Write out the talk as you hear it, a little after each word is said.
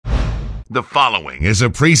The following is a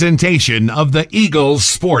presentation of the Eagles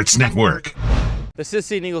Sports Network. This is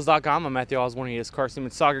SeeingEagles.com. I'm Matthew Osborne. He is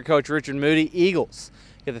Carson-Newman soccer coach Richard Moodie. Eagles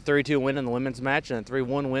get the 3-2 win in the women's match and a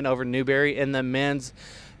 3-1 win over Newberry in the men's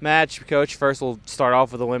match. Coach, first we'll start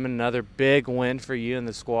off with the women. Another big win for you and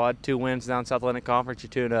the squad. 2 wins down South Atlantic Conference.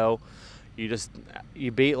 You're 2-0. You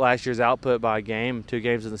beat last year's output by a game, 2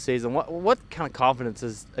 games in the season. What kind of confidence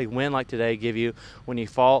does a win like today give you when you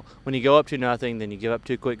go up 2-0, then you give up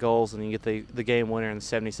 2 quick goals, and you get the game winner in the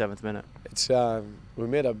 77th minute? It's we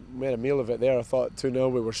made a meal of it there. I thought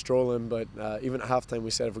 2-0 we were strolling, but even at halftime we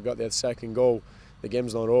said if we got the second goal, the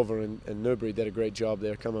game's not over, and Newberry did a great job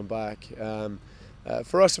there coming back.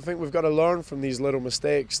 For us, I think we've got to learn from these little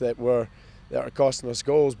mistakes that are costing us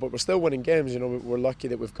goals, but we're still winning games. You know, we're lucky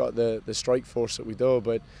that we've got the strike force that we do,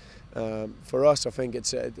 but for us, I think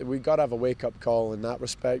we've got to have a wake-up call in that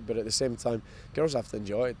respect, but at the same time, girls have to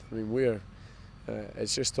enjoy it. I mean,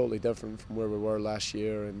 it's just totally different from where we were last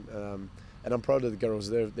year, and I'm proud of the girls.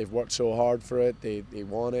 They've worked so hard for it, they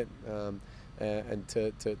want it, and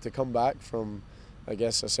to come back from, I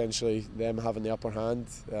guess, essentially them having the upper hand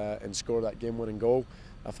and score that game-winning goal,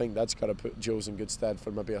 I think that's got to put Jules in good stead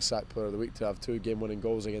for maybe a SAC Player of the Week to have 2 game-winning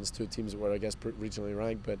goals against 2 teams that were, I guess, regionally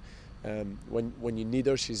ranked. But when you need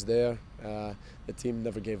her, she's there. The team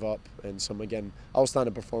never gave up, and some, again,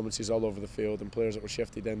 outstanding performances all over the field, and players that were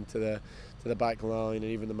shifted into the back line and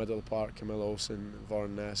even the middle of the park. Camilla Olsen,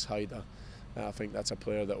 Vaughn Ness, Haida. I think that's a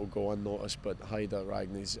player that will go unnoticed, but Haida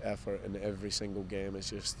Ragney's effort in every single game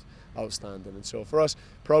is just outstanding. And so for us,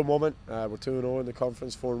 proud moment. We're 2-0 in the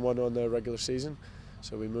conference, 4-1 on the regular season.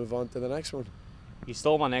 So we move on to the next one. You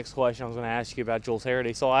stole my next question. I was going to ask you about Jules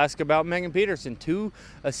Harity. So I'll ask about Megan Peterson. 2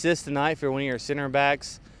 assists tonight for one of your center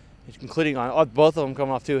backs, including on both of them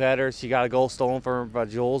coming off 2 headers. She got a goal stolen from her by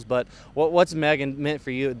Jules. But what's Megan meant for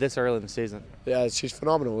you this early in the season? Yeah, she's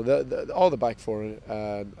phenomenal. All the back 4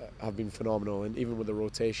 have been phenomenal, and even with the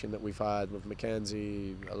rotation that we've had with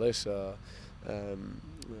Mackenzie, Alyssa,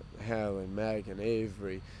 Helen, Megan,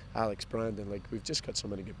 Avery, Alex, Brandon, like we've just got so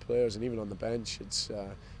many good players, and even on the bench,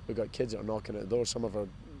 we've got kids that are knocking at the door. Some of our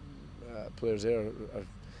players there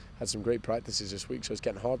had some great practices this week, so it's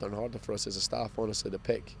getting harder and harder for us as a staff, honestly, to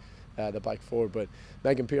pick the back 4. But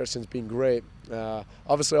Megan Peterson's been great.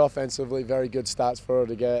 Obviously, offensively, very good stats for her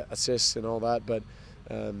to get assists and all that. But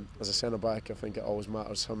as a centre back, I think it always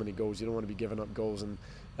matters how many goals. You don't want to be giving up goals, and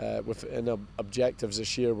within objectives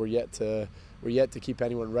this year, we're yet to keep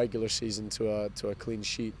anyone regular season to a clean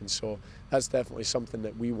sheet, and so that's definitely something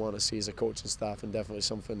that we want to see as a coaching staff, and definitely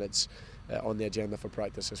something that's on the agenda for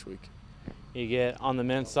practice this week. You get on the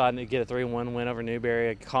men's side and you get a 3-1 win over Newberry,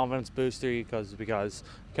 a confidence booster because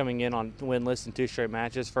coming in on win list in 2 straight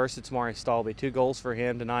matches. First, it's Mari Stalby, 2 goals for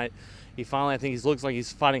him tonight. I think he looks like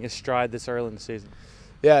he's finding his stride this early in the season.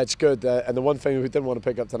 Yeah, it's good. And the one thing we didn't want to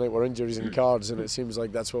pick up tonight were injuries and cards, and it seems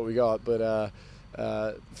like that's what we got. But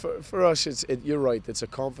for us, you're right. It's a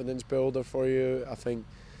confidence builder for you. I think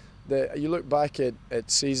that you look back at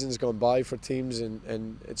seasons gone by for teams,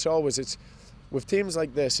 and it's with teams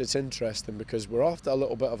like this, it's interesting because we're off to a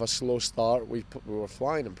little bit of a slow start. We were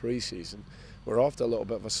flying in pre-season. We're off to a little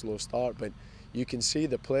bit of a slow start, but you can see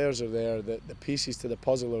the players are there, the pieces to the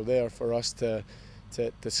puzzle are there for us to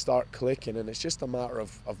start clicking, and it's just a matter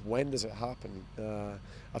of when does it happen.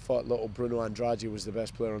 I thought little Bruno Andrade was the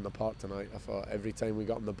best player on the park tonight. I thought every time we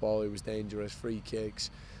got him the ball, he was dangerous, free kicks,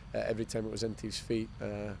 every time it was into his feet.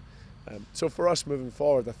 So for us moving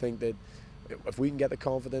forward, I think that if we can get the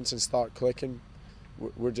confidence and start clicking,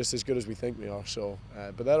 we're just as good as we think we are. So,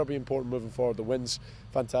 but that'll be important moving forward. The win's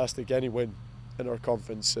fantastic. Any win in our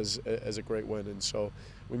conference is a great win, and so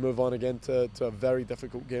we move on again to a very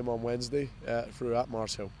difficult game on Wednesday through at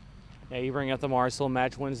Mars Hill. Yeah, you bring up the Mars Hill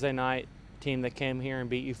match Wednesday night, team that came here and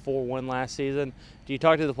beat you 4-1 last season. Do you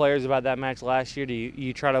talk to the players about that match last year? Do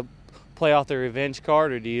you try to play off the revenge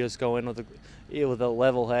card, or do you just go in with a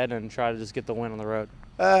level head and try to just get the win on the road?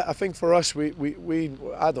 I think for us,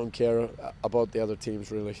 I don't care about the other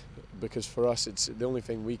teams really, because for us, it's the only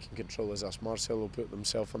thing we can control is us. Marcel will put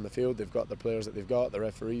themselves on the field. They've got the players that they've got. The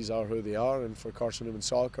referees are who they are, and for Carson-Newman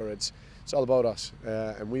soccer, it's all about us,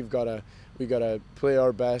 and we've got to play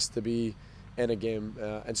our best to be in a game,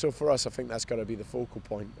 and so for us, I think that's got to be the focal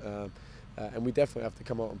point. And we definitely have to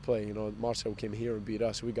come out and play. You know, Marcel came here and beat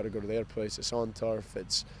us. We got to go to their place. It's on turf.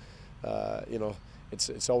 It's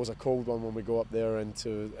It's always a cold one when we go up there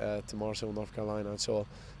into to Marshall, North Carolina. So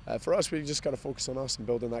for us, we just got to focus on us and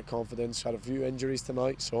building that confidence. Had a few injuries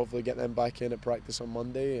tonight, so hopefully get them back in at practice on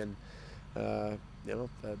Monday, and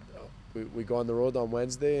we go on the road on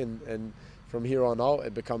Wednesday, and from here on out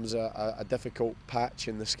it becomes a difficult patch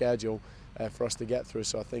in the schedule. for us to get through.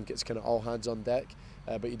 So I think it's kind of all hands on deck.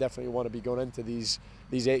 But you definitely want to be going into these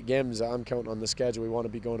 8 games that I'm counting on the schedule. We want to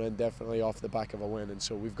be going in definitely off the back of a win, and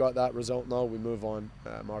so we've got that result now. We move on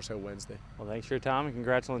Mars Hill Wednesday. Well, thanks for your time and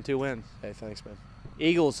congrats on the 2 wins. Hey, thanks, man.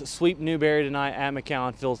 Eagles sweep Newberry tonight at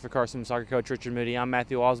McAllen Field. For Carson soccer coach Richard Moodie, I'm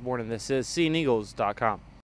Matthew Osborne, and this is SeeingEagles.com.